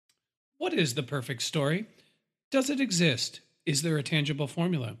What is the perfect story? Does it exist? Is there a tangible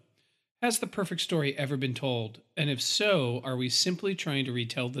formula? Has the perfect story ever been told? And if so, are we simply trying to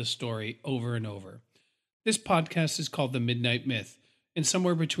retell this story over and over? This podcast is called The Midnight Myth, and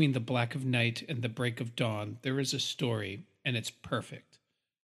somewhere between the black of night and the break of dawn, there is a story, and it's perfect.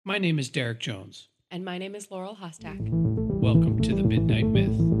 My name is Derek Jones. And my name is Laurel Hostak. Welcome to The Midnight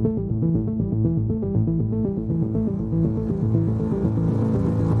Myth.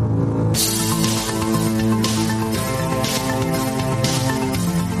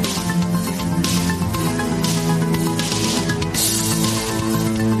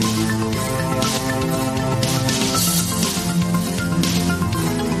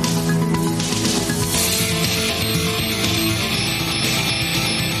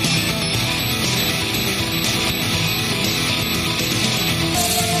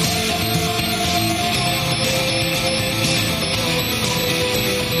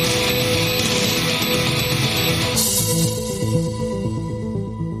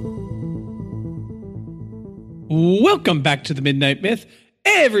 Welcome back to The Midnight Myth,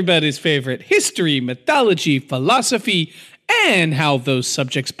 everybody's favorite history, mythology, philosophy, and how those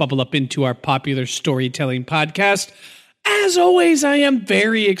subjects bubble up into our popular storytelling podcast. As always, I am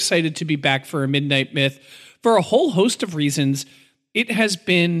very excited to be back for a Midnight Myth for a whole host of reasons. It has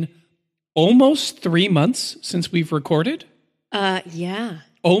been almost 3 months since we've recorded. Yeah.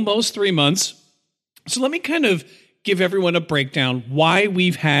 Almost 3 months. So let me kind of give everyone a breakdown why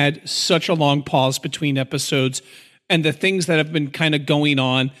we've had such a long pause between episodes and the things that have been kind of going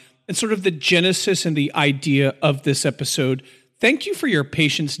on and sort of the genesis and the idea of this episode. Thank you for your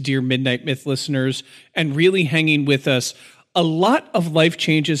patience, dear Midnight Myth listeners, and really hanging with us. A lot of life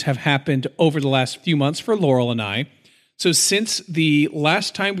changes have happened over the last few months for Laurel and I. So since the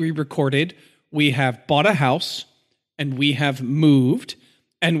last time we recorded, we have bought a house and we have moved.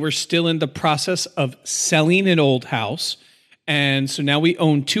 And we're still in the process of selling an old house. And so now we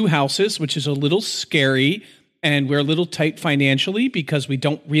own 2 houses, which is a little scary. And we're a little tight financially because we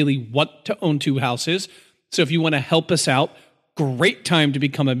don't really want to own 2 houses. So if you want to help us out, great time to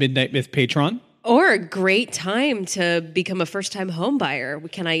become a Midnight Myth patron. Or a great time to become a first-time home buyer.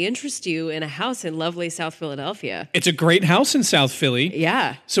 Can I interest you in a house in lovely South Philadelphia? It's a great house in South Philly.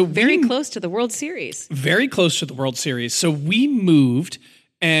 Yeah. So very close to the World Series. Very close to the World Series. So we moved.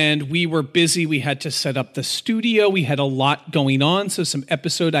 And we were busy. We had to set up the studio. We had a lot going on. So some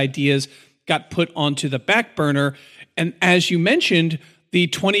episode ideas got put onto the back burner. And as you mentioned, the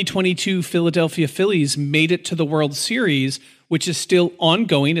 2022 Philadelphia Phillies made it to the World Series, which is still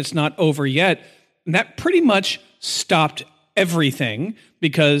ongoing. It's not over yet. And that pretty much stopped everything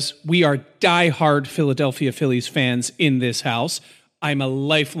because we are diehard Philadelphia Phillies fans in this house. I'm a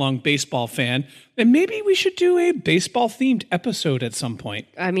lifelong baseball fan, and maybe we should do a baseball-themed episode at some point.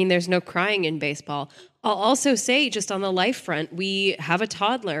 I mean, there's no crying in baseball. I'll also say, just on the life front, we have a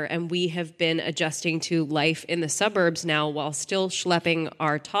toddler, and we have been adjusting to life in the suburbs now while still schlepping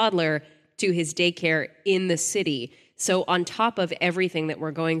our toddler to his daycare in the city. So on top of everything that we're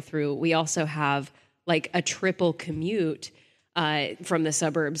going through, we also have like a triple commute from the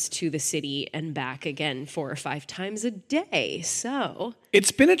suburbs to the city and back again 4 or 5 times a day. So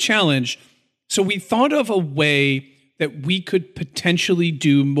it's been a challenge. So we thought of a way that we could potentially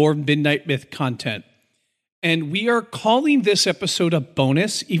do more Midnight Myth content. And we are calling this episode a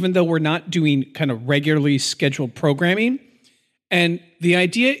bonus, even though we're not doing kind of regularly scheduled programming. And the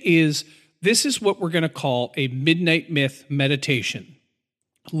idea is this is what we're going to call a Midnight Myth meditation.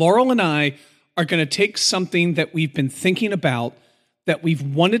 Laurel and I are going to take something that we've been thinking about, that we've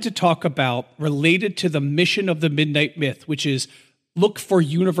wanted to talk about related to the mission of the Midnight Myth, which is look for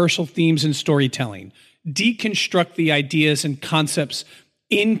universal themes in storytelling, deconstruct the ideas and concepts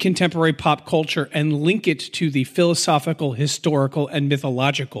in contemporary pop culture and link it to the philosophical, historical, and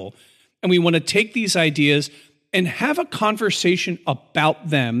mythological. And we want to take these ideas and have a conversation about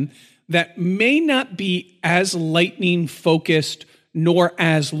them that may not be as lightning focused nor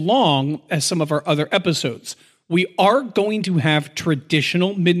as long as some of our other episodes. We are going to have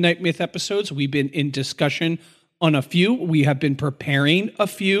traditional Midnight Myth episodes. We've been in discussion on a few. We have been preparing a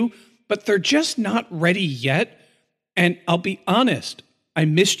few, but they're just not ready yet. And I'll be honest, I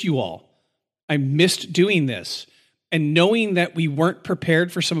missed you all. I missed doing this. And knowing that we weren't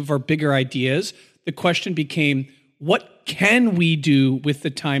prepared for some of our bigger ideas, the question became, what can we do with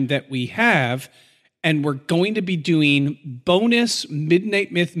the time that we have? And we're going to be doing bonus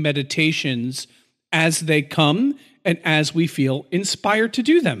Midnight Myth meditations as they come and as we feel inspired to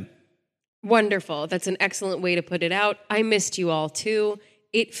do them. Wonderful. That's an excellent way to put it out. I missed you all too.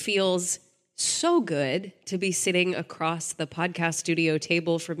 It feels so good to be sitting across the podcast studio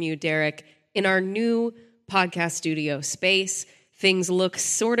table from you, Derek, in our new podcast studio space. Things look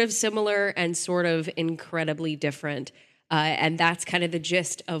sort of similar and sort of incredibly different. And that's kind of the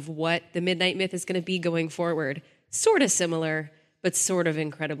gist of what the Midnight Myth is going to be going forward. Sort of similar, but sort of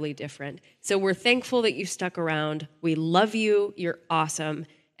incredibly different. So we're thankful that you stuck around. We love you. You're awesome.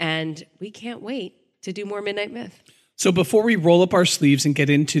 And we can't wait to do more Midnight Myth. So before we roll up our sleeves and get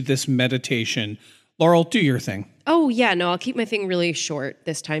into this meditation, Laurel, do your thing. Oh, yeah. No, I'll keep my thing really short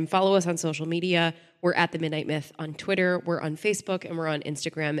this time. Follow us on social media. We're at The Midnight Myth on Twitter. We're on Facebook, and we're on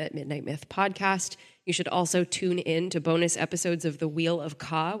Instagram at Midnight Myth Podcast. You should also tune in to bonus episodes of The Wheel of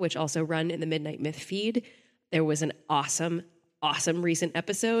Ka, which also run in the Midnight Myth feed. There was an awesome recent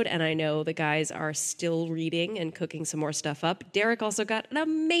episode, and I know the guys are still reading and cooking some more stuff up. Derek also got an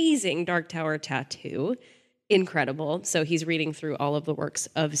amazing Dark Tower tattoo. Incredible. So he's reading through all of the works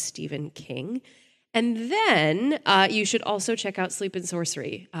of Stephen King. And then you should also check out Sleep and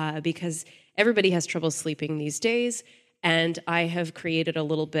Sorcery because everybody has trouble sleeping these days. And I have created a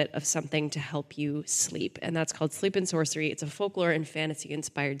little bit of something to help you sleep. And that's called Sleep and Sorcery. It's a folklore and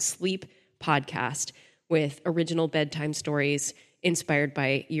fantasy-inspired sleep podcast with original bedtime stories inspired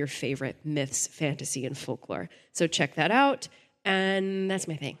by your favorite myths, fantasy, and folklore. So check that out. And that's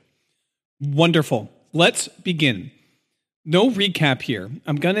my thing. Wonderful. Let's begin. No recap here.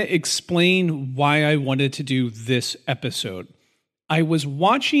 I'm going to explain why I wanted to do this episode. I was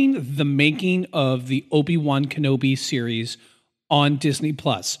watching the making of the Obi-Wan Kenobi series on Disney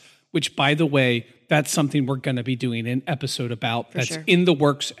Plus, which, by the way, that's something we're going to be doing an episode about. That's in the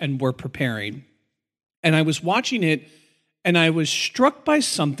works and we're preparing. And I was watching it and I was struck by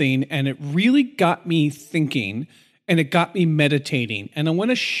something and it really got me thinking and it got me meditating. And I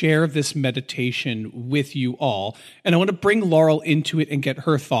want to share this meditation with you all. And I want to bring Laurel into it and get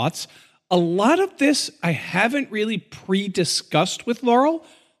her thoughts. A lot of this I haven't really pre-discussed with Laurel,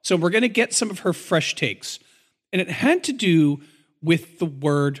 so we're going to get some of her fresh takes. And it had to do with the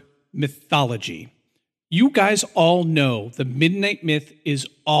word mythology. You guys all know the Midnight Myth is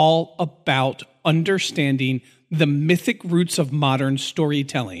all about understanding the mythic roots of modern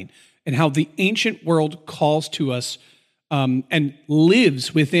storytelling and how the ancient world calls to us and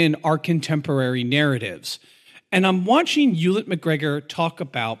lives within our contemporary narratives. And I'm watching Hewlett McGregor talk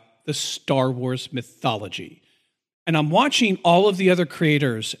about the Star Wars mythology. And I'm watching all of the other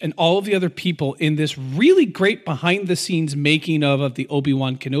creators and all of the other people in this really great behind-the-scenes making of the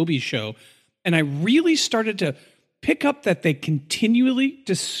Obi-Wan Kenobi show. And I really started to pick up that they continually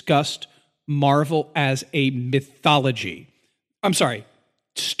discussed Marvel as a mythology. I'm sorry,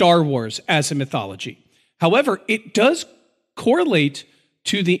 Star Wars as a mythology. However, it does correlate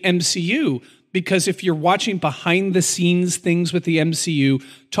to the MCU because if you're watching behind the scenes things with the MCU,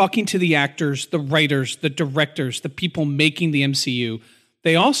 talking to the actors, the writers, the directors, the people making the MCU,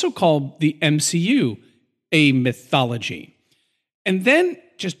 they also call the MCU a mythology. And then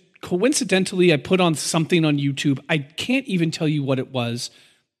just coincidentally, I put on something on YouTube. I can't even tell you what it was,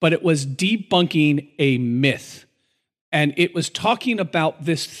 but it was debunking a myth. And it was talking about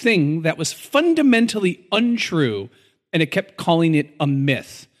this thing that was fundamentally untrue, and it kept calling it a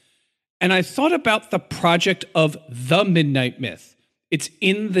myth. And I thought about the project of The Midnight Myth. It's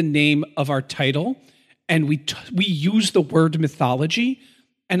in the name of our title, and we use the word mythology.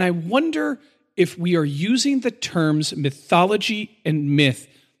 And I wonder if we are using the terms mythology and myth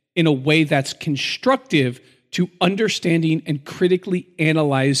in a way that's constructive to understanding and critically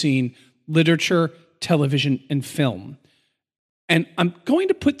analyzing literature, television, and film. And I'm going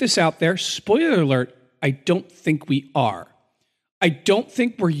to put this out there. Spoiler alert, I don't think we are. I don't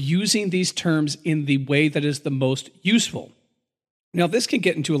think we're using these terms in the way that is the most useful. Now, this can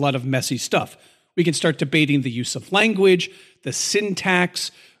get into a lot of messy stuff. We can start debating the use of language, the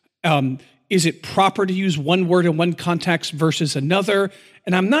syntax. Is it proper to use one word in one context versus another?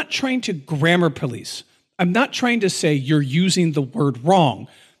 And I'm not trying to grammar police. I'm not trying to say you're using the word wrong.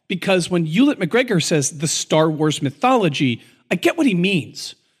 Because when Hewlett McGregor says the Star Wars mythology, I get what he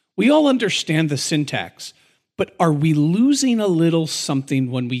means. We all understand the syntax. But are we losing a little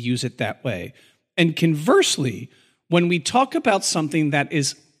something when we use it that way? And conversely, when we talk about something that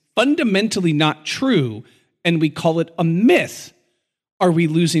is fundamentally not true and we call it a myth, are we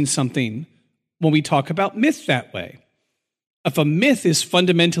losing something when we talk about myth that way? If a myth is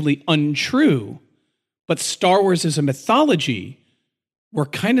fundamentally untrue, but Star Wars is a mythology, we're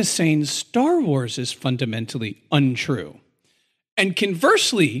kind of saying Star Wars is fundamentally untrue. And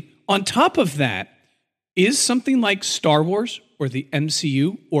conversely, on top of that, is something like Star Wars or the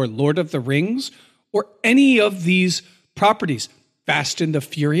MCU or Lord of the Rings or any of these properties, Fast and the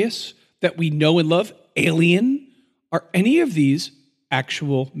Furious, that we know and love, alien? Are any of these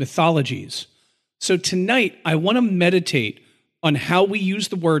actual mythologies? So tonight, I want to meditate on how we use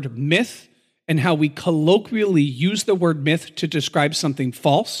the word myth and how we colloquially use the word myth to describe something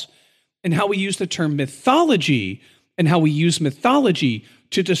false, and how we use the term mythology and how we use mythology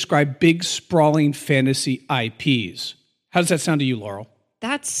to describe big, sprawling fantasy IPs. How does that sound to you, Laurel?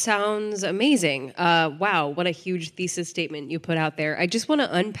 That sounds amazing. Wow, what a huge thesis statement you put out there. I just want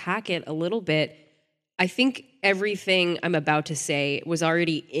to unpack it a little bit. I think everything I'm about to say was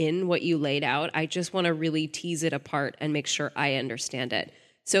already in what you laid out. I just want to really tease it apart and make sure I understand it.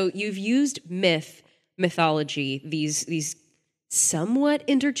 So you've used myth, mythology, these somewhat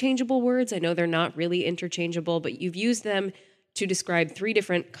interchangeable words. I know they're not really interchangeable, but you've used them to describe three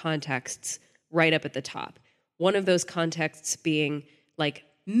different contexts right up at the top. One of those contexts being like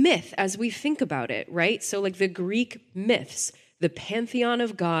myth as we think about it, right? So like the Greek myths, the pantheon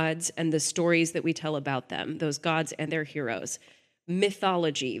of gods and the stories that we tell about them, those gods and their heroes.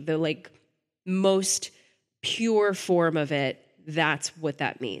 Mythology, the like most pure form of it, that's what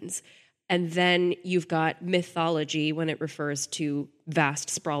that means. And then you've got mythology when it refers to vast,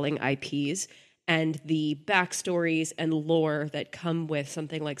 sprawling IPs and the backstories and lore that come with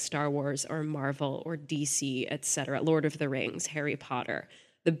something like Star Wars or Marvel or DC, etc., Lord of the Rings, Harry Potter,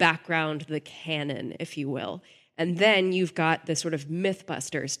 the background, the canon, if you will. And then you've got the sort of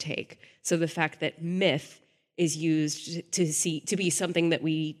Mythbusters take. So the fact that myth is used to be something that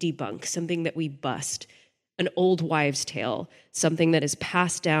we debunk, something that we bust, an old wives' tale, something that is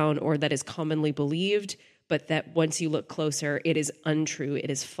passed down or that is commonly believed, but that once you look closer, it is untrue,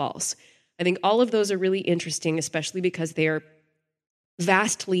 it is false. I think all of those are really interesting, especially because they are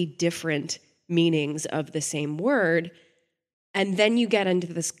vastly different meanings of the same word. And then you get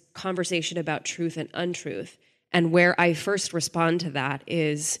into this conversation about truth and untruth. And where I first respond to that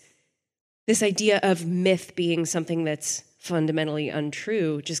is this idea of myth being something that's fundamentally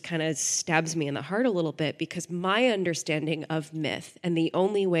untrue just kind of stabs me in the heart a little bit, because my understanding of myth, and the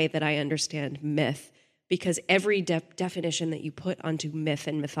only way that I understand myth, because every definition that you put onto myth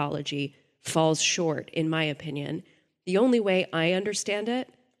and mythology falls short, in my opinion, the only way I understand it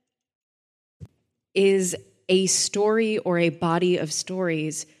is a story or a body of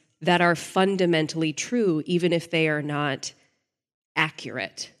stories that are fundamentally true, even if they are not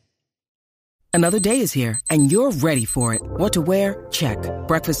accurate. Another day is here, and you're ready for it. What to wear? Check.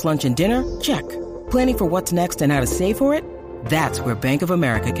 Breakfast, lunch, and dinner? Check. Planning for what's next and how to save for it? That's where Bank of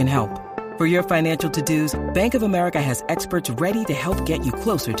America can help. For your financial to-dos, Bank of America has experts ready to help get you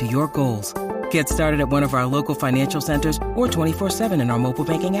closer to your goals. Get started at one of our local financial centers or 24/7 in our mobile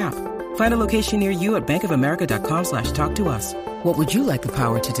banking app. Find a location near you at bankofamerica.com/talktous. What would you like the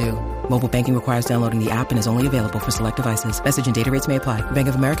power to do? Mobile banking requires downloading the app and is only available for select devices. Message and data rates may apply. Bank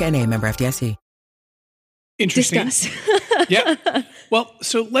of America NA, member FDIC. Interesting. Discuss. Yeah. Well,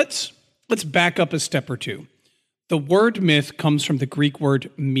 so let's back up a step or two. The word myth comes from the Greek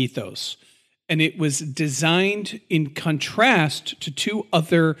word mythos, and it was designed in contrast to two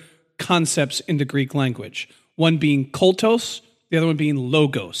other concepts in the Greek language, one being kultos, the other one being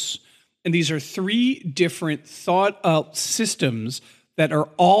logos. And these are three different thought-out systems that are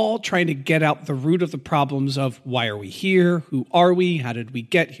all trying to get out the root of the problems of why are we here, who are we, how did we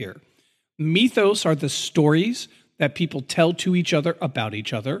get here. Mythos are the stories that people tell to each other about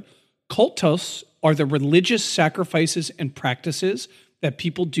each other. Kultos are the religious sacrifices and practices that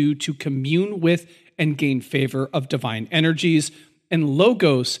people do to commune with and gain favor of divine energies. And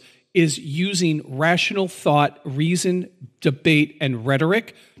logos is using rational thought, reason, debate, and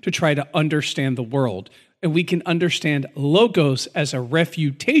rhetoric to try to understand the world. And we can understand logos as a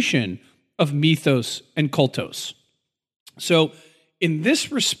refutation of mythos and kultos. So in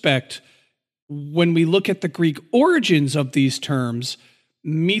this respect, when we look at the Greek origins of these terms,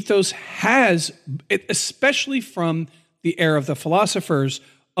 mythos has, especially from the era of the philosophers,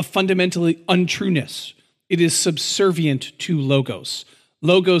 a fundamentally untrueness. It is subservient to logos.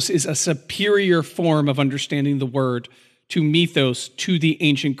 Logos is a superior form of understanding the word to mythos, to the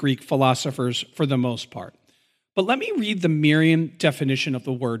ancient Greek philosophers for the most part. But let me read the Merriam definition of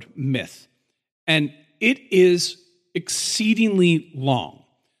the word myth. And it is exceedingly long.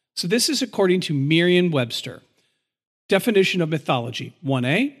 So this is according to Merriam-Webster. Definition of mythology,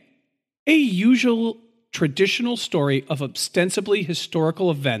 1a, a usual traditional story of ostensibly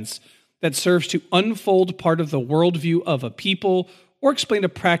historical events that serves to unfold part of the worldview of a people or explain a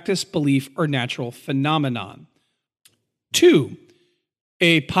practice, belief, or natural phenomenon. 2,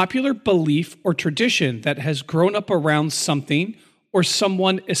 a popular belief or tradition that has grown up around something or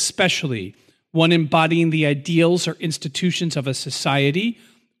someone especially, one embodying the ideals or institutions of a society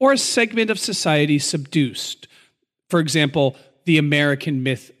or a segment of society subdued. For example, the American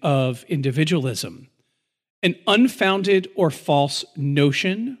myth of individualism. An unfounded or false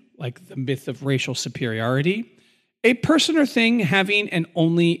notion, like the myth of racial superiority. A person or thing having an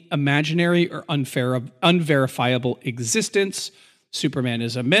only imaginary or unverifiable existence. Superman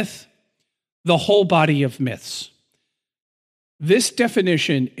is a myth. The whole body of myths. This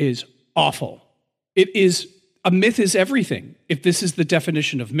definition is awful. A myth is everything, if this is the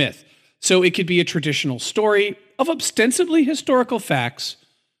definition of myth. So it could be a traditional story of ostensibly historical facts,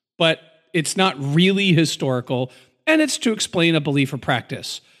 but it's not really historical, and it's to explain a belief or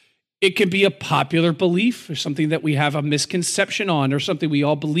practice. It can be a popular belief or something that we have a misconception on or something we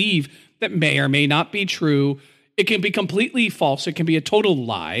all believe that may or may not be true. It can be completely false. It can be a total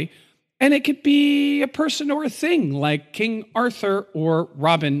lie. And it could be a person or a thing like King Arthur or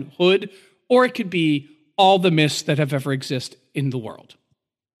Robin Hood, or it could be all the myths that have ever existed in the world.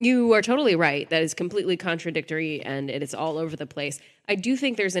 You are totally right. That is completely contradictory and it is all over the place. I do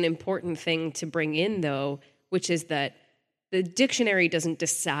think there's an important thing to bring in, though, which is that the dictionary doesn't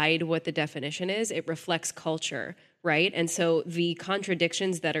decide what the definition is. It reflects culture, right? And so the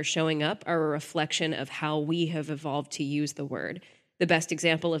contradictions that are showing up are a reflection of how we have evolved to use the word. The best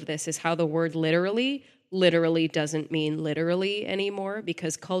example of this is how the word literally doesn't mean literally anymore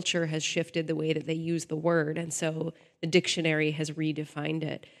because culture has shifted the way that they use the word. And so the dictionary has redefined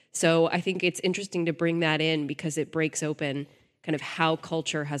it. So I think it's interesting to bring that in because it breaks open kind of how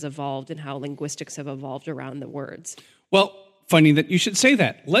culture has evolved and how linguistics have evolved around the words. Well, funny that you should say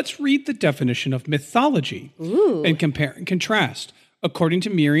that. Let's read the definition of mythology and compare and contrast. According to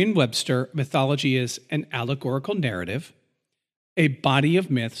Merriam-Webster, mythology is an allegorical narrative, a body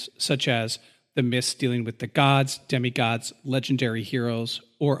of myths such as the myths dealing with the gods, demigods, legendary heroes,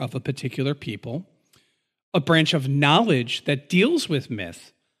 or of a particular people, a branch of knowledge that deals with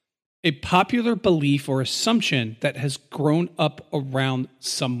myth, a popular belief or assumption that has grown up around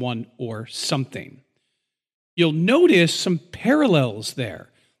someone or something. You'll notice some parallels there.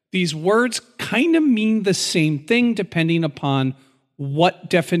 These words kind of mean the same thing depending upon what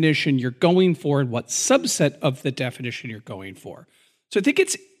definition you're going for and what subset of the definition you're going for. So I think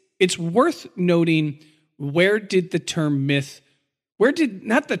it's worth noting where did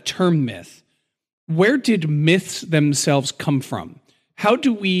myths themselves come from? How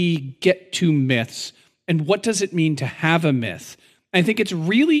do we get to myths and what does it mean to have a myth? I think it's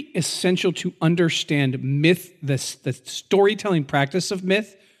really essential to understand myth, the storytelling practice of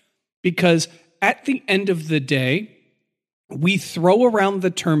myth, because at the end of the day, we throw around the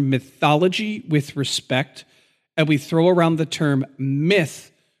term mythology with respect, and we throw around the term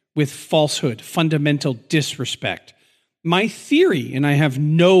myth with falsehood, fundamental disrespect. My theory, and I have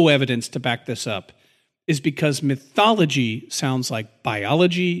no evidence to back this up, is because mythology sounds like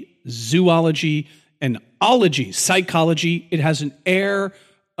biology, zoology, and ology, psychology. It has an air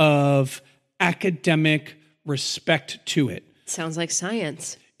of academic respect to it. Sounds like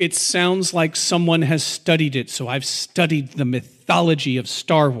science. It sounds like someone has studied it. So I've studied the mythology of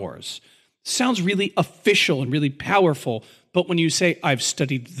Star Wars. Sounds really official and really powerful. But when you say I've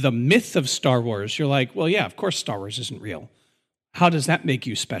studied the myth of Star Wars, you're like, well, yeah, of course Star Wars isn't real. How does that make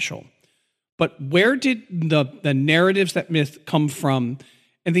you special? But where did the narratives that myth come from?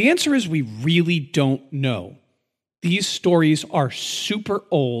 And the answer is we really don't know. These stories are super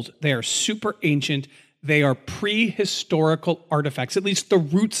old. They are super ancient. They are prehistorical artifacts. At least the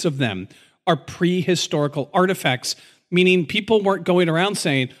roots of them are prehistorical artifacts, meaning people weren't going around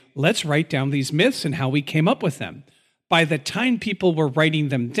saying, let's write down these myths and how we came up with them. By the time people were writing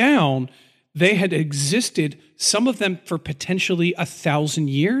them down, they had existed, some of them for potentially 1,000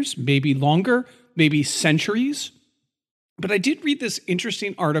 years, maybe longer, maybe centuries. But I did read this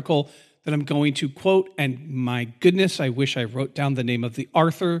interesting article that I'm going to quote, and my goodness, I wish I wrote down the name of the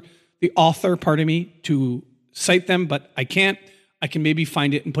author, to cite them, but I can't. I can maybe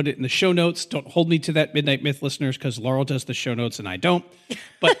find it and put it in the show notes. Don't hold me to that, Midnight Myth listeners, because Laurel does the show notes and I don't.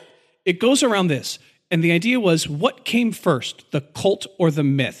 But it goes around this. And the idea was, what came first, the cult or the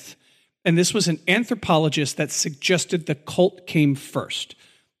myth? And this was an anthropologist that suggested the cult came first,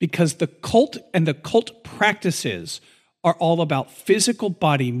 because the cult and the cult practices are all about physical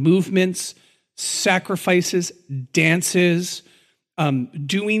body movements, sacrifices, dances,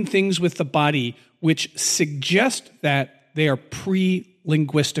 doing things with the body, which suggest that they are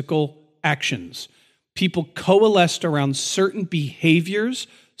pre-linguistical actions. People coalesced around certain behaviors,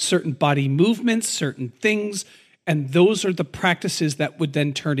 certain body movements, certain things, and those are the practices that would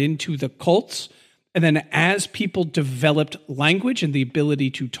then turn into the cults. And then as people developed language and the ability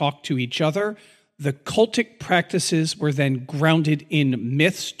to talk to each other, The cultic practices were then grounded in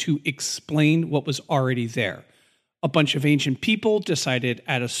myths to explain what was already there. A bunch of ancient people decided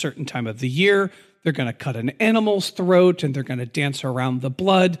at a certain time of the year, they're going to cut an animal's throat and they're going to dance around the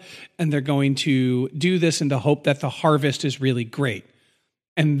blood, and they're going to do this in the hope that the harvest is really great.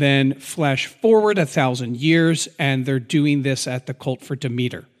 And then flash forward 1,000 years, and they're doing this at the cult for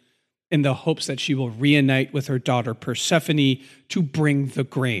Demeter in the hopes that she will reunite with her daughter Persephone to bring the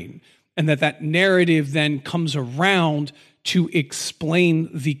grain. And that narrative then comes around to explain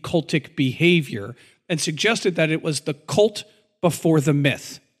the cultic behavior and suggested that it was the cult before the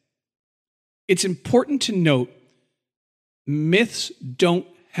myth. It's important to note, myths don't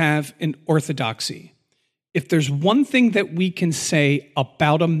have an orthodoxy. If there's one thing that we can say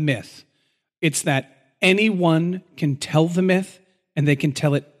about a myth, it's that anyone can tell the myth and they can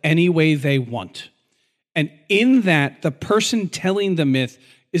tell it any way they want. And in that, the person telling the myth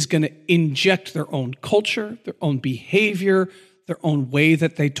is going to inject their own culture, their own behavior, their own way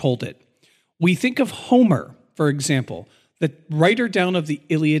that they told it. We think of Homer, for example, the writer down of the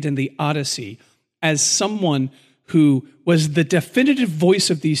Iliad and the Odyssey, as someone who was the definitive voice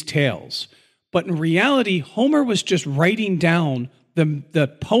of these tales. But in reality, Homer was just writing down the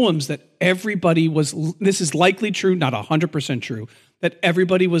poems that everybody was, this is likely true, not 100% true, that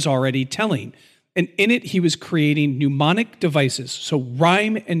everybody was already telling. And in it, he was creating mnemonic devices, so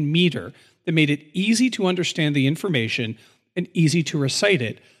rhyme and meter, that made it easy to understand the information and easy to recite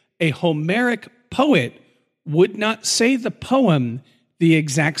it. A Homeric poet would not say the poem the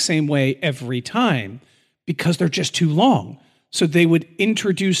exact same way every time because they're just too long. So they would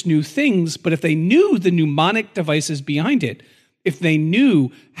introduce new things, but if they knew the mnemonic devices behind it, if they knew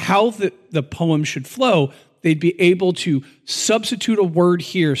how the poem should flow, they'd be able to substitute a word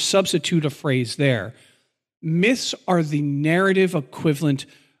here, substitute a phrase there. Myths are the narrative equivalent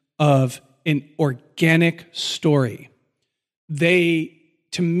of an organic story. They,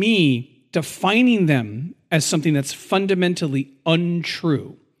 to me, defining them as something that's fundamentally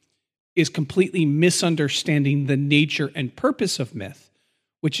untrue is completely misunderstanding the nature and purpose of myth,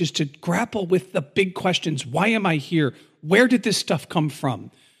 which is to grapple with the big questions. Why am I here? Where did this stuff come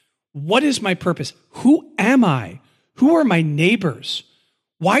from? What is my purpose? Who am I? Who are my neighbors?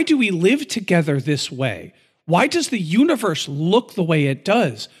 Why do we live together this way? Why does the universe look the way it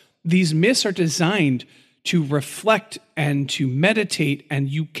does? These myths are designed to reflect and to meditate, and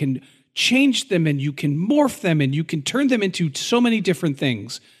you can change them and you can morph them and you can turn them into so many different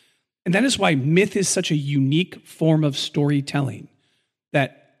things. And that is why myth is such a unique form of storytelling,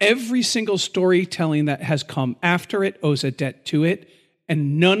 that every single storytelling that has come after it owes a debt to it,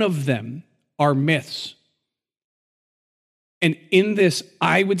 and none of them are myths. And in this,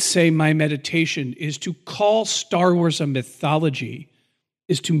 I would say my meditation is to call Star Wars a mythology,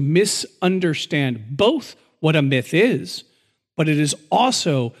 is to misunderstand both what a myth is, but it is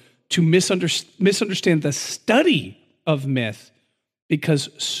also to misunderstand the study of myth, because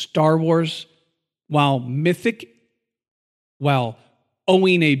Star Wars, while mythic, while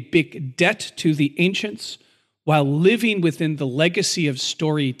owing a big debt to the ancients, while living within the legacy of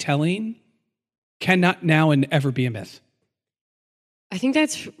storytelling, cannot now and ever be a myth. I think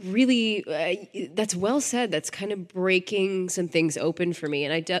that's really, that's well said. That's kind of breaking some things open for me.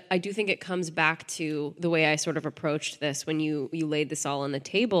 And I do think it comes back to the way I sort of approached this when you laid this all on the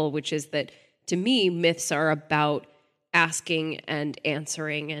table, which is that to me, myths are about asking and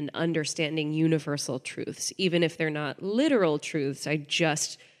answering and understanding universal truths. Even if they're not literal truths, I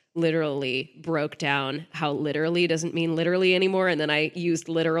just literally broke down how literally doesn't mean literally anymore. And then I used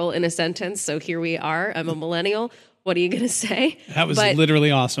literal in a sentence. So here we are. I'm a millennial. What are you going to say? That was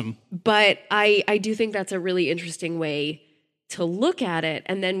literally awesome. But I do think that's a really interesting way to look at it.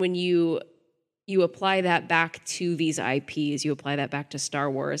 And then when you apply that back to these IPs, you apply that back to Star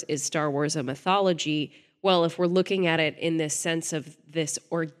Wars. Is Star Wars a mythology? Well, if we're looking at it in this sense of this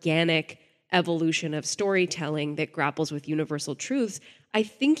organic evolution of storytelling that grapples with universal truths, I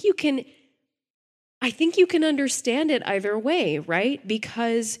think you can understand it either way, right?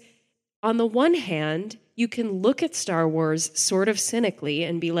 Because on the one hand, you can look at Star Wars sort of cynically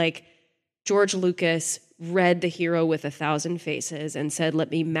and be like, George Lucas read The Hero with 1,000 Faces and said,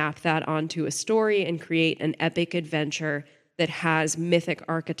 let me map that onto a story and create an epic adventure that has mythic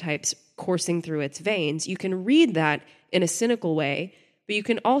archetypes coursing through its veins. You can read that in a cynical way, but you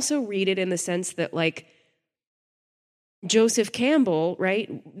can also read it in the sense that, like, Joseph Campbell,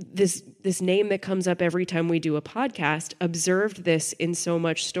 right, this name that comes up every time we do a podcast, observed this in so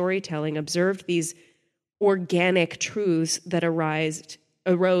much storytelling, observed these organic truths that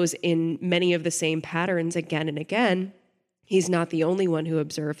arose in many of the same patterns again and again. He's not the only one who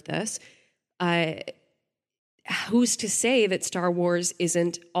observed this. who's to say that Star Wars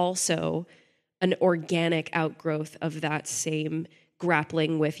isn't also an organic outgrowth of that same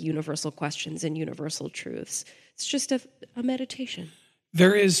grappling with universal questions and universal truths? It's just a meditation.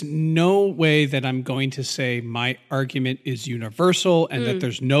 There is no way that I'm going to say my argument is universal and that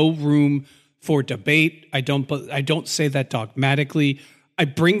there's no room for debate. I don't say that dogmatically. I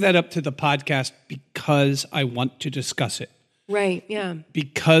bring that up to the podcast because I want to discuss it. Right, yeah.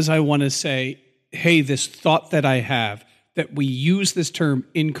 Because I want to say, hey, this thought that I have, that we use this term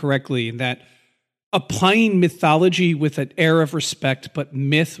incorrectly, and that applying mythology with an air of respect, but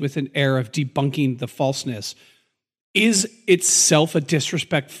myth with an air of debunking the falseness, is itself a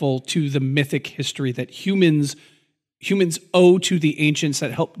disrespectful to the mythic history that humans owe to the ancients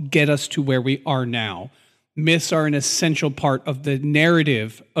that helped get us to where we are now. Myths are an essential part of the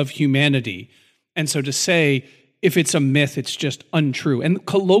narrative of humanity. And so to say, if it's a myth, it's just untrue. And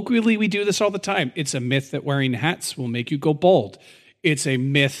colloquially, we do this all the time. It's a myth that wearing hats will make you go bald. It's a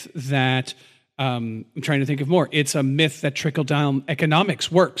myth that, I'm trying to think of more. It's a myth that trickle-down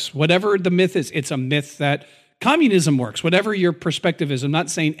economics works. Whatever the myth is, it's a myth that communism works. Whatever your perspective is, I'm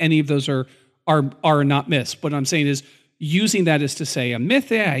not saying any of those are not myths. What I'm saying is using that as to say a myth,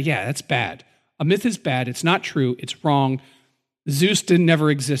 yeah, that's bad. A myth is bad. It's not true. It's wrong. Zeus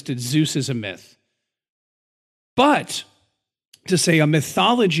never existed. Zeus is a myth. But to say a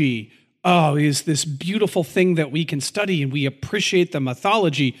mythology, is this beautiful thing that we can study and we appreciate the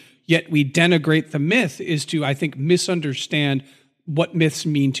mythology, yet we denigrate the myth, is to, I think, misunderstand what myths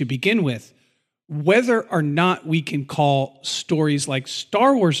mean to begin with. Whether or not we can call stories like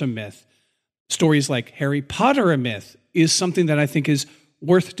Star Wars a myth, stories like Harry Potter a myth, is something that I think is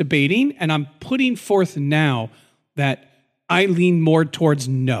worth debating. And I'm putting forth now that I lean more towards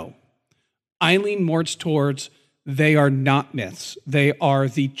no. I lean more towards they are not myths. They are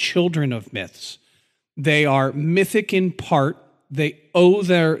the children of myths. They are mythic in part. They owe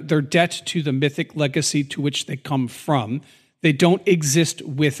their debt to the mythic legacy to which they come from. They don't exist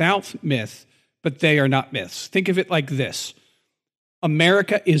without myth, but they are not myths. Think of it like this.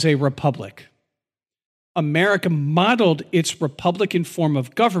 America is a republic. America modeled its republican form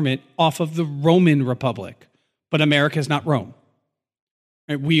of government off of the Roman Republic, but America is not Rome.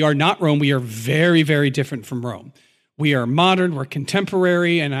 Right? We are not Rome. We are very, very different from Rome. We are modern, we're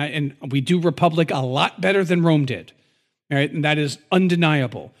contemporary, and we do republic a lot better than Rome did. Right? And that is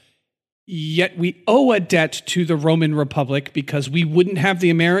undeniable. Yet we owe a debt to the Roman Republic because we wouldn't have the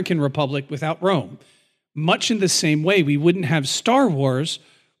American Republic without Rome. Much in the same way, we wouldn't have Star Wars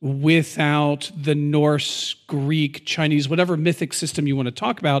without the Norse, Greek, Chinese, whatever mythic system you want to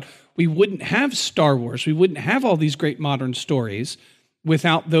talk about. We wouldn't have Star Wars. We wouldn't have all these great modern stories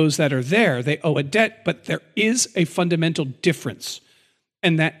without those that are there. They owe a debt, but there is a fundamental difference.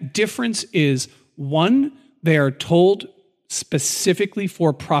 And that difference is, one, they are told specifically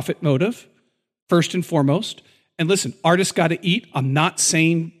for profit motive, first and foremost. And listen, artists got to eat. I'm not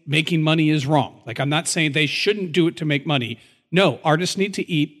saying making money is wrong. Like, I'm not saying they shouldn't do it to make money. No, artists need to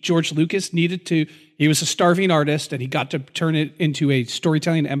eat. George Lucas he was a starving artist and he got to turn it into a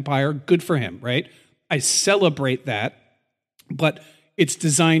storytelling empire. Good for him, right? I celebrate that. But it's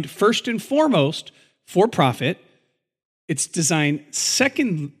designed first and foremost for profit. It's designed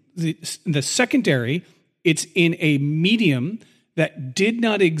the secondary. It's in a medium that did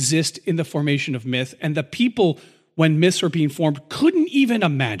not exist in the formation of myth. And the people, when myths were being formed, couldn't even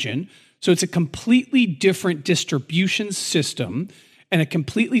imagine. So it's a completely different distribution system and a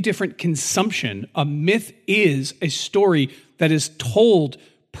completely different consumption. A myth is a story that is told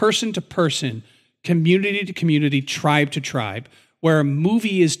person to person, community to community, tribe to tribe, where a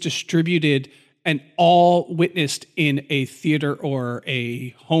movie is distributed and all witnessed in a theater or a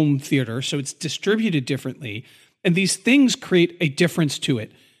home theater. So it's distributed differently. And these things create a difference to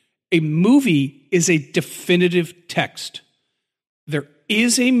it. A movie is a definitive text. There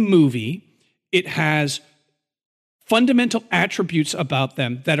is a movie. It has fundamental attributes about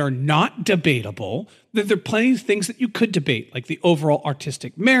them that are not debatable. There are plenty of things that you could debate, like the overall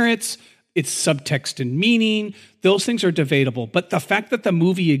artistic merits, its subtext and meaning. Those things are debatable. But the fact that the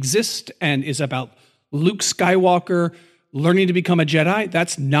movie exists and is about Luke Skywalker learning to become a Jedi,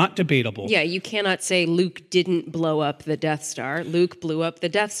 that's not debatable. Yeah, you cannot say Luke didn't blow up the Death Star. Luke blew up the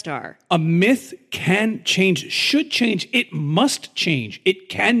Death Star. A myth can change, should change. It must change. It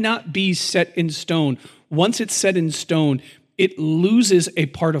cannot be set in stone. Once it's set in stone, it loses a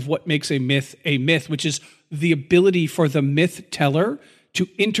part of what makes a myth, which is the ability for the myth teller to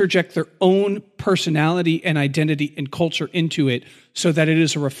interject their own personality and identity and culture into it so that it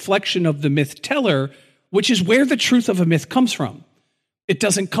is a reflection of the myth teller, which is where the truth of a myth comes from. It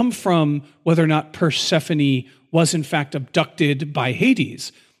doesn't come from whether or not Persephone was in fact abducted by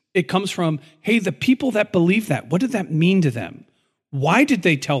Hades. It comes from, hey, the people that believe that, what did that mean to them? Why did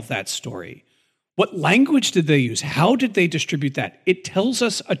they tell that story? What language did they use? How did they distribute that? It tells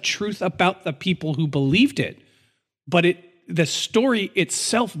us a truth about the people who believed it. But the story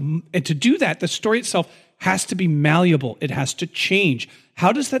itself, and to do that, the story itself has to be malleable. It has to change.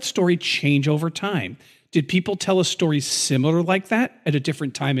 How does that story change over time? Did people tell a story similar like that at a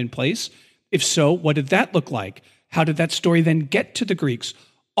different time and place? If so, what did that look like? How did that story then get to the Greeks?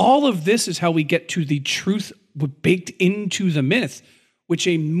 All of this is how we get to the truth baked into the myth, which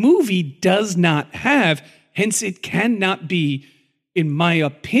a movie does not have. Hence, it cannot be, in my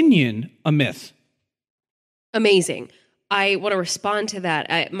opinion, a myth. Amazing. I want to respond to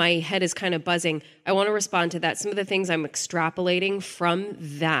that. My head is kind of buzzing. I want to respond to that. Some of the things I'm extrapolating from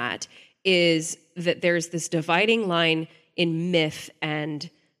that is that there's this dividing line in myth and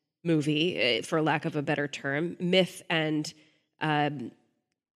movie, for lack of a better term, myth and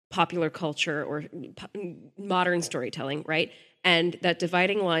popular culture or modern storytelling, right? And that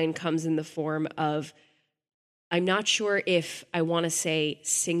dividing line comes in the form of, I'm not sure if I want to say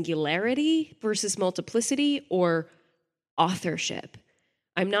singularity versus multiplicity or authorship.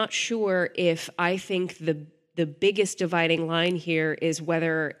 I'm not sure if I think the biggest dividing line here is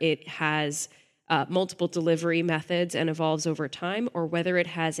whether it has multiple delivery methods and evolves over time, or whether it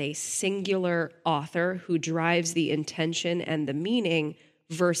has a singular author who drives the intention and the meaning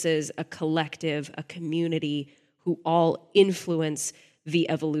versus a collective, a community who all influence the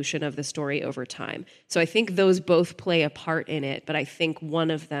evolution of the story over time. So I think those both play a part in it, but I think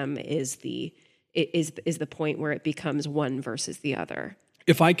one of them is the point where it becomes one versus the other.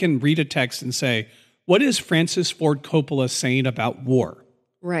 If I can read a text and say, what is Francis Ford Coppola saying about war?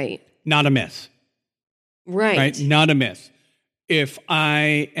 Right. Not a myth. Right. Not a myth. If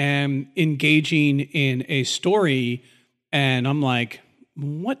I am engaging in a story and I'm like,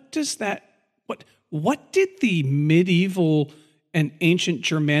 what did the medieval and ancient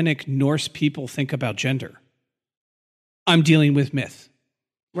Germanic Norse people think about gender? I'm dealing with myth.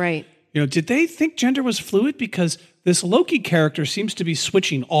 Right. Did they think gender was fluid? Because this Loki character seems to be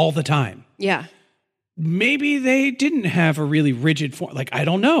switching all the time. Yeah. Maybe they didn't have a really rigid form. I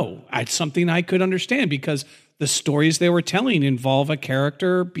don't know. It's something I could understand because the stories they were telling involve a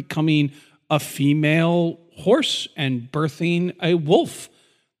character becoming a female horse and birthing a wolf.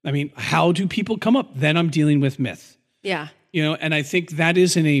 I mean, how do people come up? Then I'm dealing with myth. Yeah. And I think that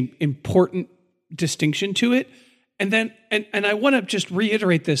is an important distinction to it. And then, and I want to just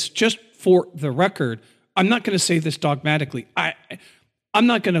reiterate this just for the record. I'm not going to say this dogmatically. I'm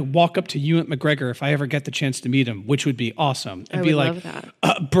not going to walk up to Ewan McGregor if I ever get the chance to meet him, which would be awesome. And be like,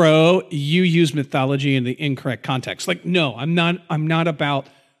 bro, you use mythology in the incorrect context. No, I'm not about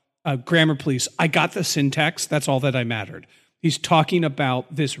grammar police. I got the syntax. That's all that I mattered. He's talking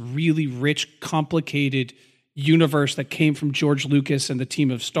about this really rich, complicated universe that came from George Lucas and the team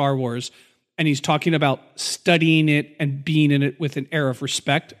of Star Wars. And he's talking about studying it and being in it with an air of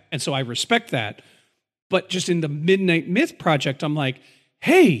respect. And so I respect that. But just in the Midnight Myth Project, I'm like,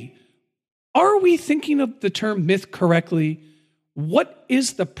 hey, are we thinking of the term myth correctly? What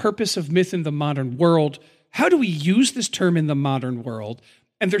is the purpose of myth in the modern world? How do we use this term in the modern world?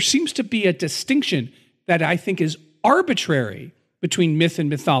 And there seems to be a distinction that I think is arbitrary between myth and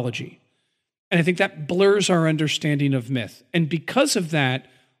mythology. And I think that blurs our understanding of myth. And because of that,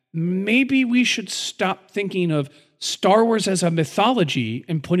 maybe we should stop thinking of Star Wars as a mythology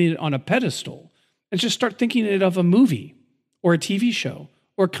and putting it on a pedestal and just start thinking it of a movie or a TV show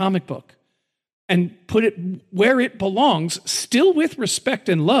or a comic book and put it where it belongs, still with respect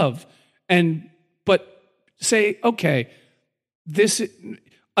and love. But say, okay, this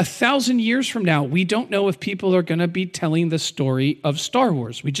 1,000 years from now, we don't know if people are going to be telling the story of Star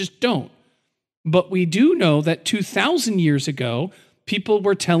Wars. We just don't. But we do know that 2,000 years ago, people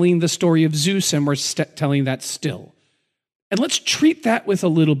were telling the story of Zeus and we're telling that still. And let's treat that with a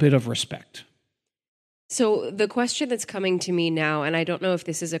little bit of respect. So the question that's coming to me now, and I don't know if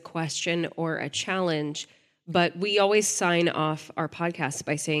this is a question or a challenge, but we always sign off our podcasts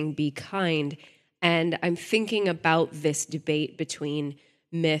by saying, be kind. And I'm thinking about this debate between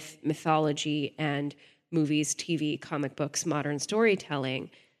myth, mythology, and movies, TV, comic books, modern storytelling.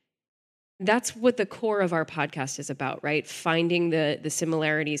 That's what the core of our podcast is about, right? Finding the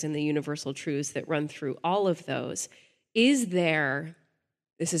similarities and the universal truths that run through all of those.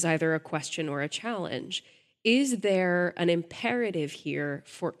 This is either a question or a challenge. Is there an imperative here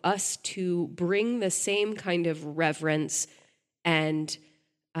for us to bring the same kind of reverence and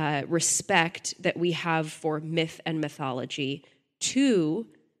respect that we have for myth and mythology to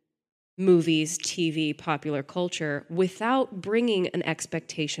movies, TV, popular culture without bringing an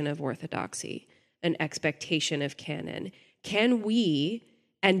expectation of orthodoxy, an expectation of canon? Can we,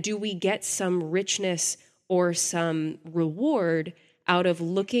 and do we get some richness or some reward out of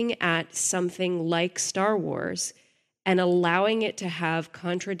looking at something like Star Wars and allowing it to have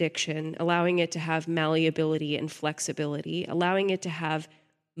contradiction, allowing it to have malleability and flexibility, allowing it to have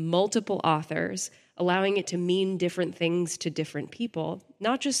multiple authors, allowing it to mean different things to different people,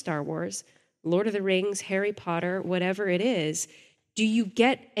 not just Star Wars, Lord of the Rings, Harry Potter, whatever it is? Do you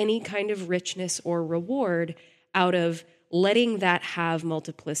get any kind of richness or reward out of letting that have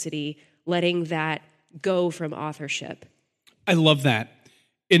multiplicity, letting that go from authorship? I love that.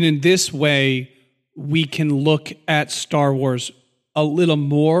 And in this way, we can look at Star Wars a little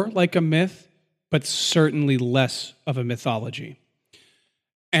more like a myth, but certainly less of a mythology.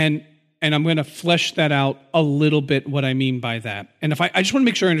 And I'm going to flesh that out a little bit, what I mean by that. And I just want to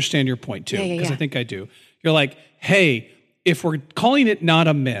make sure I understand your point too, because I think I do. You're like, hey, if we're calling it not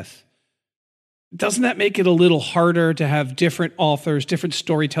a myth, doesn't that make it a little harder to have different authors, different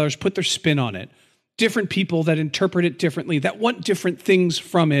storytellers put their spin on it? Different people that interpret it differently, that want different things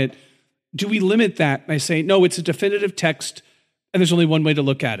from it. Do we limit that? And I say, no, it's a definitive text, and there's only one way to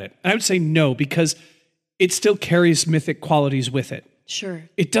look at it. And I would say no, because it still carries mythic qualities with it. Sure.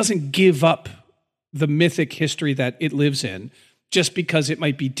 It doesn't give up the mythic history that it lives in just because it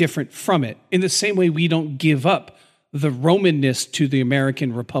might be different from it. In the same way, we don't give up the Romanness to the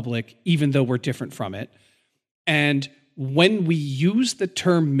American Republic, even though we're different from it. And when we use the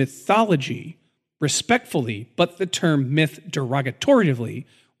term mythology respectfully, but the term myth derogatorily,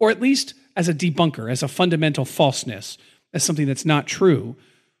 or at least as a debunker, as a fundamental falseness, as something that's not true,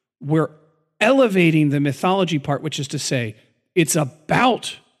 we're elevating the mythology part, which is to say, it's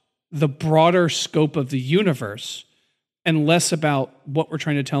about the broader scope of the universe and less about what we're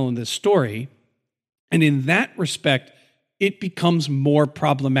trying to tell in this story. And in that respect, it becomes more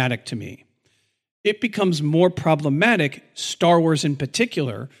problematic to me. It becomes more problematic, Star Wars in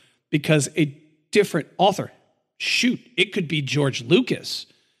particular, because a different author, shoot, it could be George Lucas,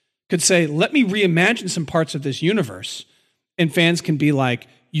 could say, let me reimagine some parts of this universe. And fans can be like,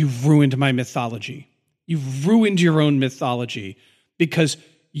 you've ruined my mythology. You've ruined your own mythology because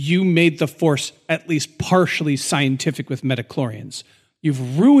you made the Force at least partially scientific with midichlorians.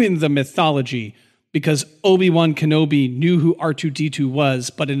 You've ruined the mythology because Obi-Wan Kenobi knew who R2-D2 was,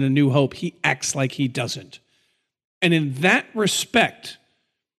 but in A New Hope, he acts like he doesn't. And in that respect,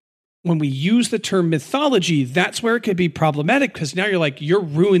 when we use the term mythology, that's where it could be problematic, because now you're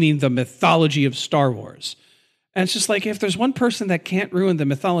ruining the mythology of Star Wars. And it's just like, if there's one person that can't ruin the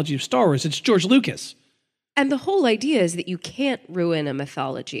mythology of Star Wars, it's George Lucas. And the whole idea is that you can't ruin a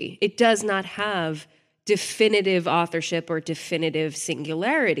mythology. It does not have definitive authorship or definitive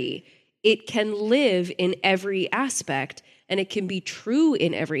singularity. It can live in every aspect, and it can be true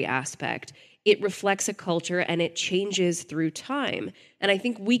in every aspect. It reflects a culture, and it changes through time. And I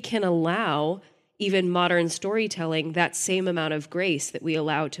think we can allow even modern storytelling that same amount of grace that we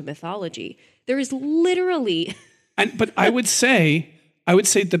allow to mythology. There is literally... But I would say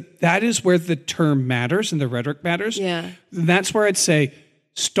that is where the term matters and the rhetoric matters. Yeah. That's where I'd say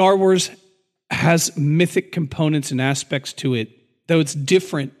Star Wars has mythic components and aspects to it, though it's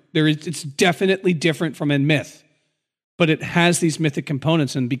different. It's definitely different from a myth, but it has these mythic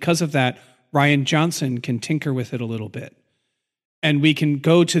components. And because of that, Rian Johnson can tinker with it a little bit. And we can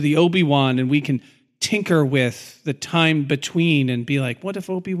go to the Obi-Wan and we can tinker with the time between and be like, what if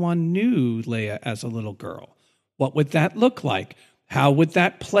Obi-Wan knew Leia as a little girl? What would that look like? How would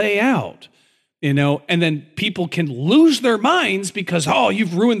that play out? And then people can lose their minds because,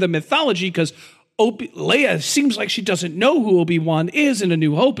 you've ruined the mythology because Leia seems like she doesn't know who Obi-Wan is in A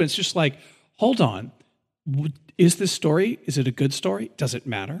New Hope. And it's just like, hold on. Is this story, is it a good story? Does it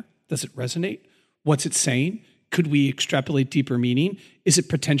matter? Does it resonate? What's it saying? Could we extrapolate deeper meaning? Is it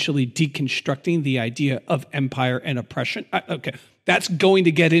potentially deconstructing the idea of empire and oppression? Okay, that's going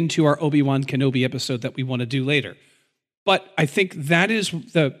to get into our Obi-Wan Kenobi episode that we want to do later. But I think that is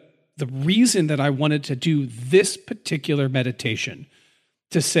the reason that I wanted to do this particular meditation,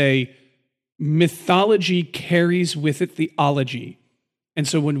 to say mythology carries with it theology. And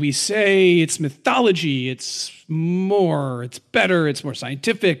so when we say it's mythology, it's better, it's more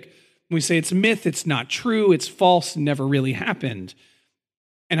scientific. When we say it's myth, it's not true, it's false, never really happened.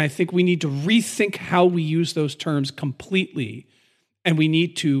 And I think we need to rethink how we use those terms completely. And we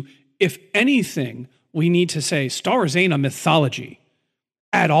need to, if anything, we need to say Star Wars ain't a mythology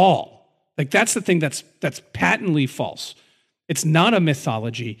at all. Like, that's the thing that's patently false. It's not a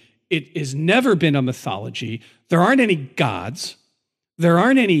mythology. It has never been a mythology. There aren't any gods. There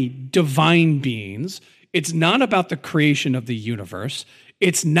aren't any divine beings. It's not about the creation of the universe.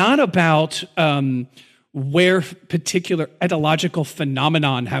 It's not about where particular etymological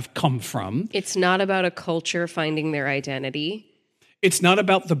phenomenon have come from. It's not about a culture finding their identity. It's not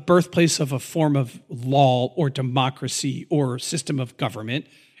about the birthplace of a form of law or democracy or system of government.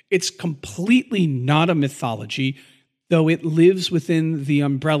 It's completely not a mythology, though it lives within the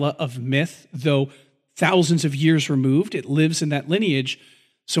umbrella of myth, though thousands of years removed, it lives in that lineage.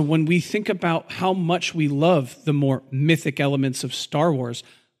 So when we think about how much we love the more mythic elements of Star Wars,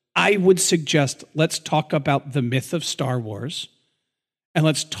 I would suggest let's talk about the myth of Star Wars, and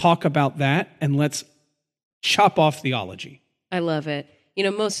let's talk about that, and let's chop off theology. I love it. You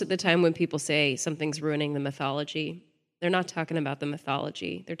know, most of the time when people say something's ruining the mythology, they're not talking about the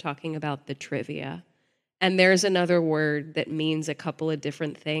mythology. They're talking about the trivia. And there's another word that means a couple of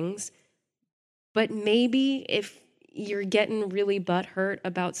different things. But maybe if you're getting really butthurt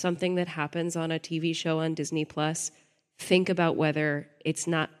about something that happens on a TV show on Disney Plus, think about whether it's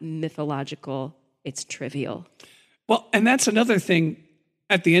not mythological, it's trivial. Well, and that's another thing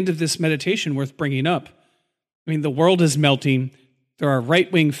at the end of this meditation worth bringing up. I mean, the world is melting. There are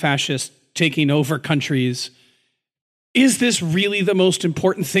right-wing fascists taking over countries. Is this really the most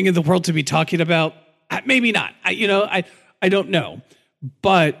important thing in the world to be talking about? Maybe not. I don't know.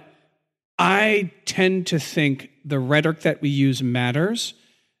 But I tend to think the rhetoric that we use matters,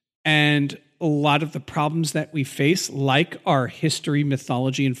 and a lot of the problems that we face, like our history,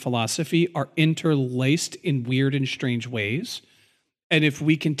 mythology, and philosophy, are interlaced in weird and strange ways. And if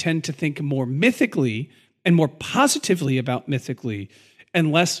we can tend to think more mythically and more positively about mythically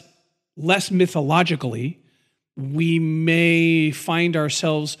and less mythologically, we may find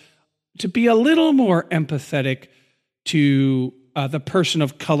ourselves to be a little more empathetic to the person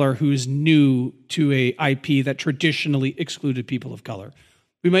of color who's new to a IP that traditionally excluded people of color.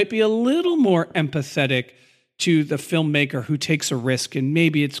 We might be a little more empathetic to the filmmaker who takes a risk and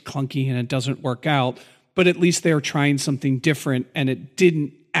maybe it's clunky and it doesn't work out, but at least they're trying something different and it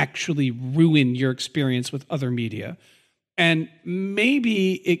didn't actually ruin your experience with other media. And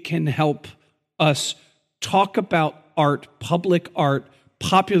maybe it can help us talk about art, public art,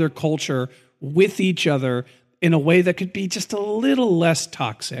 popular culture with each other in a way that could be just a little less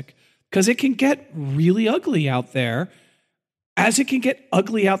toxic, because it can get really ugly out there, as it can get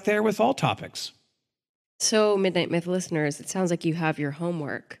ugly out there with all topics. So, Midnight Myth listeners, it sounds like you have your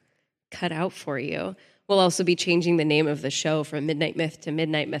homework cut out for you. We'll also be changing the name of the show from Midnight Myth to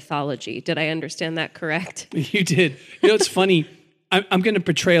Midnight Mythology. Did I understand that correct? You did. You know, it's funny. I'm going to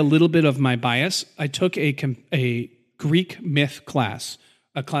portray a little bit of my bias. I took a Greek myth class,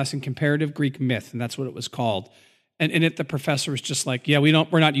 a class in comparative Greek myth, and that's what it was called. And in it, the professor was just like, yeah,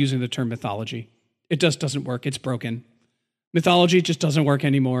 we're not using the term mythology. It just doesn't work. It's broken. Mythology just doesn't work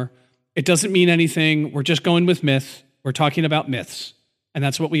anymore. It doesn't mean anything. We're just going with myth. We're talking about myths. And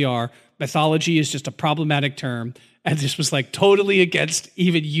that's what we are. Mythology is just a problematic term. And this was like totally against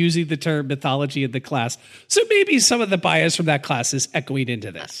even using the term mythology in the class. So maybe some of the bias from that class is echoing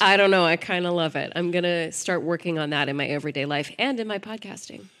into this. I don't know. I kind of love it. I'm going to start working on that in my everyday life and in my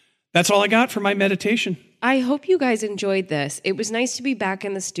podcasting. That's all I got for my meditation. I hope you guys enjoyed this. It was nice to be back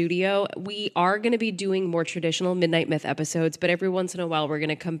in the studio. We are going to be doing more traditional Midnight Myth episodes, but every once in a while we're going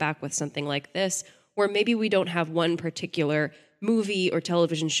to come back with something like this, where maybe we don't have one particular movie or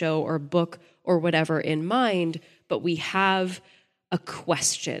television show or book or whatever in mind, but we have a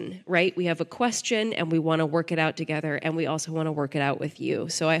question, right? We have a question and we want to work it out together, and we also want to work it out with you.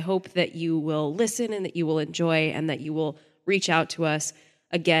 So I hope that you will listen and that you will enjoy and that you will reach out to us.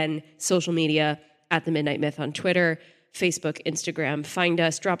 Again, social media at The Midnight Myth on Twitter, Facebook, Instagram. Find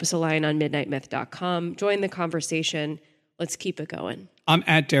us, drop us a line on midnightmyth.com. Join the conversation. Let's keep it going. I'm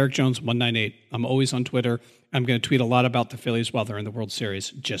at Derek Jones 198. I'm always on Twitter. I'm going to tweet a lot about the Phillies while they're in the World Series,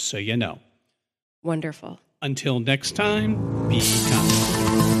 just so you know. Wonderful. Until next time, be kind.